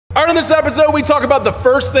All right, in this episode, we talk about the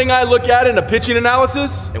first thing I look at in a pitching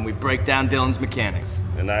analysis. And we break down Dylan's mechanics.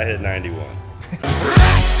 And I hit 91.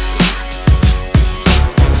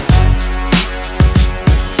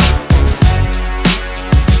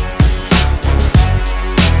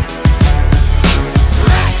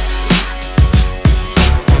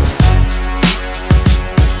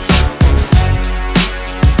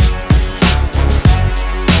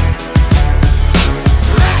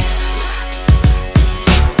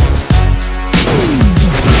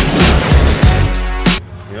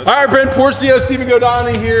 All right, Brent Porcio, Stephen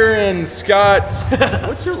Godani here, and Scott.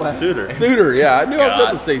 What's your last name? Suter. Suter, yeah. I knew I was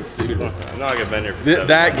about to say Suter. I'm not gonna been here for 7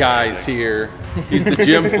 That months. guy's here. He's the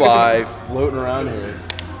gym fly, floating around here.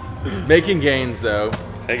 Making gains, though.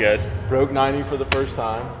 Hey guys. Broke 90 for the first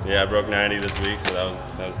time. Yeah, I broke 90 this week, so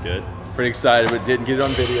that was good. Pretty excited, but didn't get it on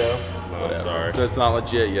video. No, I'm sorry. So it's not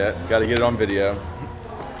legit yet. Got to get it on video.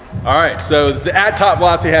 All right, so the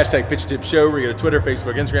 @TopVelocity hashtag Pitch Tip Show. We go to Twitter,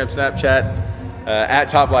 Facebook, Instagram, Snapchat.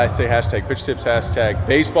 @TopVelocity hashtag Pitch Tips, hashtag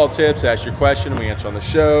Baseball Tips. Ask your question, we answer on the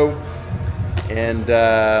show. And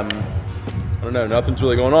I don't know, nothing's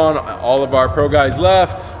really going on. All of our pro guys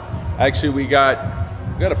left. Actually, we got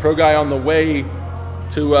a pro guy on the way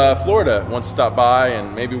to Florida. Wants to stop by,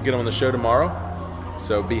 and maybe we'll get him on the show tomorrow.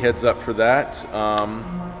 So be heads up for that.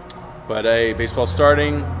 But hey, baseball's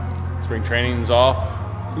starting. Spring training's off.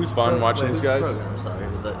 It was fun watching these guys.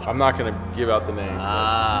 I'm not going to give out the name.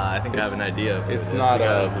 I think I have an idea. Of It's who it not is.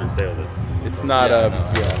 I was gonna stay with it. It's not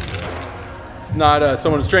It's not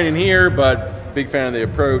someone who's training here, but big fan of the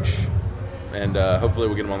approach, and hopefully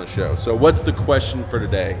we'll get him on the show. So what's the question for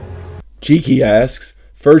today? Cheeky asks,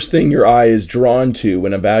 first thing your eye is drawn to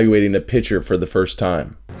when evaluating a pitcher for the first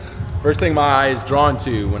time? First thing my eye is drawn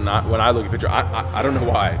to when I look at a pitcher, I don't know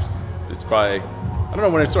why. It's probably, I don't know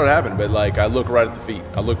when it started happening, but like I look right at the feet.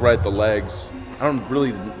 I look right at the legs. I don't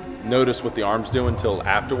really notice what the arms do until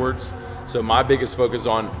afterwards. So my biggest focus is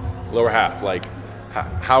on lower half, like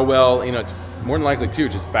how well, you know, it's more than likely too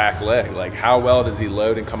just back leg. Like how well does he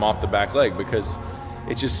load and come off the back leg, because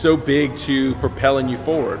it's just so big to propelling you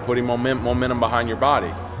forward, putting momentum behind your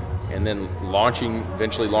body, and then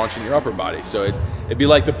eventually launching your upper body. So it'd be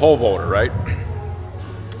like the pole vaulter, right?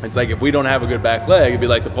 It's like if we don't have a good back leg, it'd be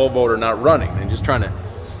like the pole vaulter not running and just trying to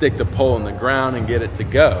stick the pole in the ground and get it to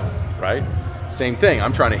go, right? Same thing,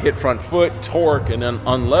 I'm trying to hit front foot, torque, and then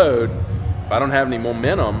unload. If I don't have any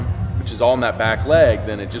momentum, which is all in that back leg,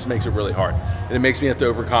 then it just makes it really hard. And it makes me have to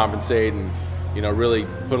overcompensate and, you know, really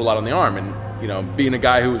put a lot on the arm. And, you know, being a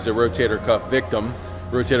guy who was a rotator cuff victim,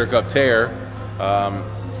 rotator cuff tear,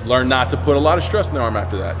 learned not to put a lot of stress on the arm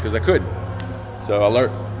after that, because I couldn't. So I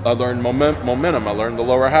learned momentum, I learned the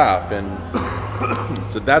lower half, and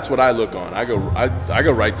so that's what I look on. I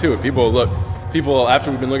go right to it. People after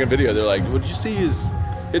we've been looking at video, they're like, "What did you see? His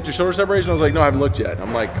hip to shoulder separation?" I was like, "No, I haven't looked yet."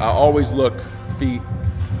 I'm like, I always look feet,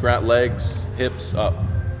 legs, hips up.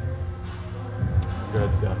 Good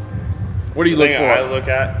stuff. What do you look for? The thing I look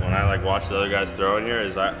at when I like watch the other guys throwing here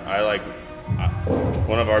is one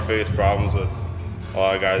of our biggest problems with a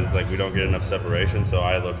lot of guys is like we don't get enough separation. So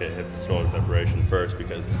I look at hip to shoulder separation first,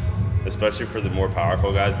 because especially for the more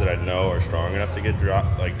powerful guys that I know are strong enough to get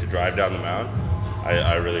to drive down the mound,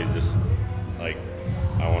 I really just like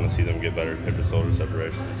I want to see them get better hip to shoulder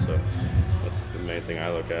separation. So that's the main thing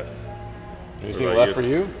I look at. Anything left for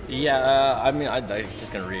you? Yeah, I mean, I'm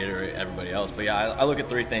just going to reiterate everybody else. But yeah, I look at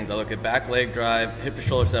three things. I look at back leg drive, hip to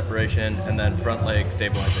shoulder separation, and then front leg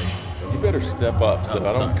stabilization. You better step up so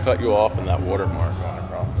I don't cut you off in that watermark. I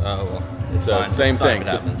promise. Oh, well. It's So fine. same It's fine thing. if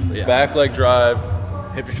it So happens, but yeah. back leg drive,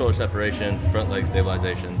 Hip to shoulder separation, front leg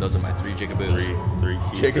stabilization. Those are my three jigaboos. Three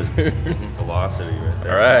keys to jigaboos. velocity right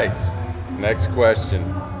there. All right, next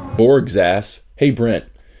question. Borgs asks, hey Brent,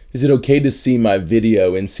 is it okay to see my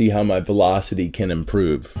video and see how my velocity can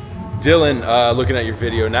improve? Dylan, looking at your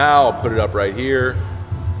video now, I'll put it up right here.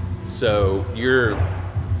 So you're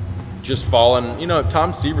just falling, you know,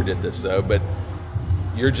 Tom Seaver did this though, but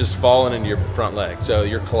you're just falling into your front leg. So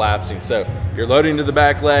you're collapsing. So you're loading to the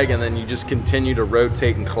back leg and then you just continue to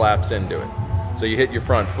rotate and collapse into it. So you hit your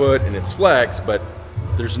front foot and it's flexed, but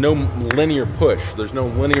there's no linear push. There's no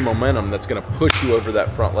linear momentum that's gonna push you over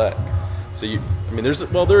that front leg. So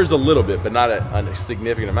there is a little bit, but not a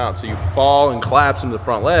significant amount. So you fall and collapse into the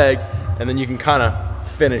front leg, and then you can kind of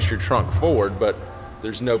finish your trunk forward, but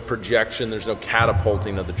there's no projection, there's no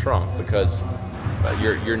catapulting of the trunk, because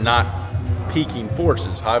you're not peaking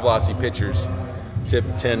forces. High velocity pitchers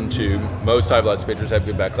most high velocity pitchers have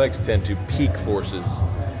good back legs, tend to peak forces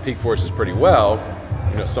pretty well.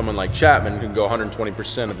 You know, someone like Chapman can go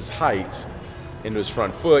 120% of his height into his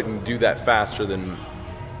front foot and do that faster than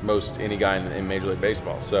most any guy in Major League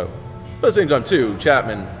Baseball. So, but at the same time too,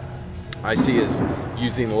 Chapman, I see is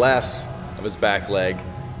using less of his back leg,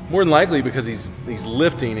 more than likely because he's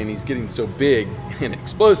lifting and he's getting so big and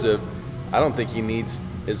explosive. I don't think he needs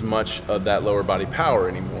as much of that lower body power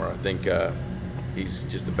anymore. I think he's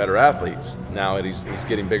just a better athlete now that he's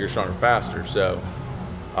getting bigger, stronger, faster. So,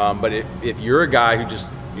 but if you're a guy who just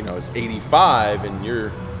is 85 and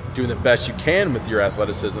you're doing the best you can with your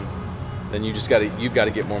athleticism, then you've got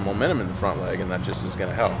to get more momentum in the front leg, and that just is going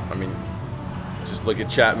to help. I mean, just look at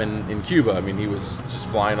Chapman in Cuba. I mean, he was just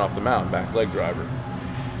flying off the mound, back leg driver.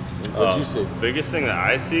 What did you see? Biggest thing that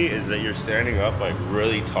I see is that you're standing up like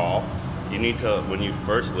really tall. You need to, when you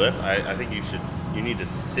first lift, I think you need to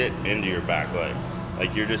sit into your back leg.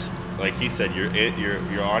 Like you're just, like he said,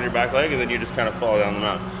 you're on your back leg and then you just kind of fall down the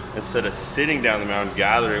mound. Instead of sitting down the mound,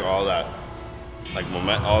 gathering all that, like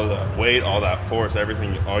moment, all the weight, all that force,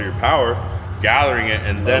 everything, all your power, gathering it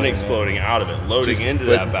and then exploding out of it, loading into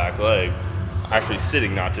that back leg, actually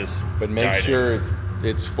sitting, not just But make guiding. sure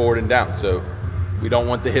it's forward and down. So we don't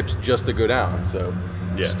want the hips just to go down. So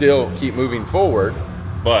still keep moving forward.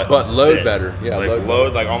 But load sit. better. Yeah, like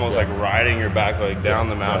load like almost like riding your back leg down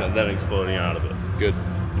the mound and then exploding out of it. Good.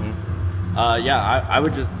 I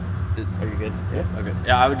would just. Are you good? Yeah. Okay.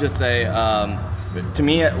 Yeah, I would just say, to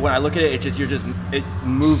me, when I look at it, it's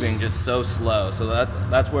moving just so slow. So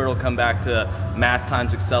that's where it'll come back to mass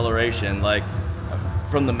times acceleration. Like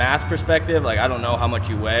from the mass perspective, like I don't know how much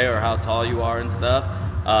you weigh or how tall you are and stuff,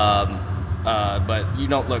 but you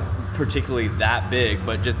don't look particularly that big.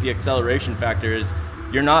 But just the acceleration factor is.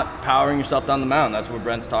 You're not powering yourself down the mound. That's what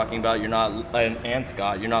Brent's talking about. You're not, and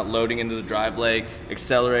Scott, you're not loading into the drive leg,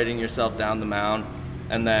 accelerating yourself down the mound.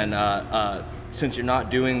 And then since you're not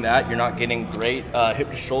doing that, you're not getting great hip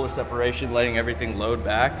to shoulder separation, letting everything load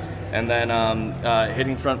back. And then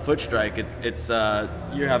hitting front foot strike, it's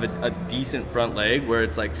you have a decent front leg where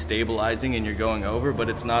it's like stabilizing and you're going over, but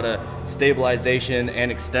it's not a stabilization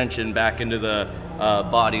and extension back into the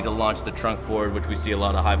body to launch the trunk forward, which we see a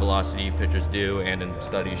lot of high velocity pitchers do, and in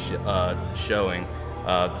studies showing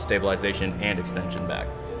the stabilization and extension back.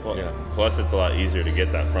 Plus, it's a lot easier to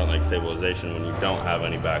get that front leg stabilization when you don't have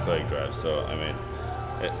any back leg drive. So, I mean,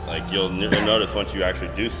 you'll notice once you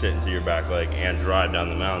actually do sit into your back leg and drive down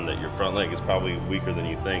the mound that your front leg is probably weaker than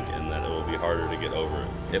you think, and that it will be harder to get over it.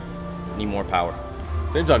 Yep. Need more power.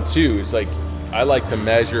 Same time too, it's like I like to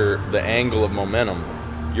measure the angle of momentum.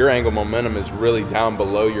 Your angle of momentum is really down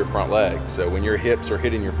below your front leg. So when your hips are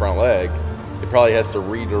hitting your front leg, it probably has to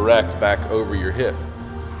redirect back over your hip.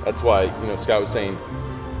 That's why, Scott was saying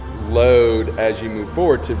load as you move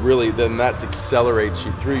forward to really, then that accelerates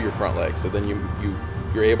you through your front leg. So then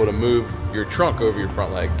you're able to move your trunk over your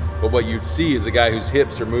front leg. But what you'd see is a guy whose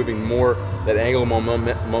hips are moving more, that angle of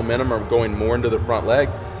momentum are going more into the front leg,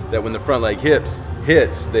 that when the front leg hits,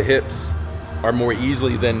 the hips are more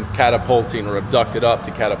easily then catapulting or abducted up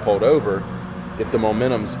to catapult over if the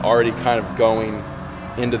momentum's already kind of going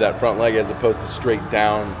into that front leg as opposed to straight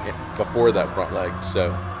down before that front leg.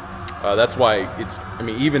 So that's why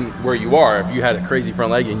even where you are, if you had a crazy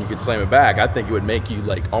front leg and you could slam it back, I think it would make you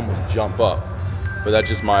like almost jump up. But that's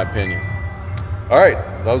just my opinion. All right,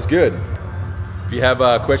 that was good. If you have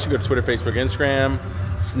a question, go to Twitter, Facebook, Instagram,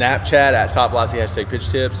 Snapchat at TopVelocity,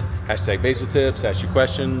 #PitchTips, #BaselTips, ask your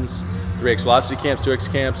questions. 3X Velocity camps, 2X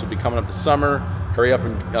camps will be coming up this summer. Hurry up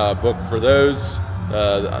and book for those.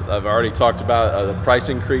 I've already talked about the price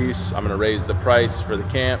increase. I'm going to raise the price for the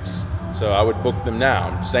camps, so I would book them now.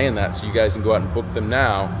 I'm saying that so you guys can go out and book them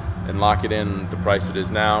now and lock it in the price it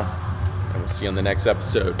is now. And we'll see you on the next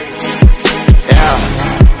episode. Yeah.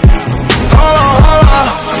 Holla,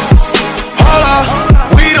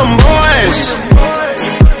 we them boys.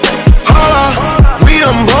 Holla, we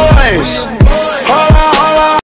them boys.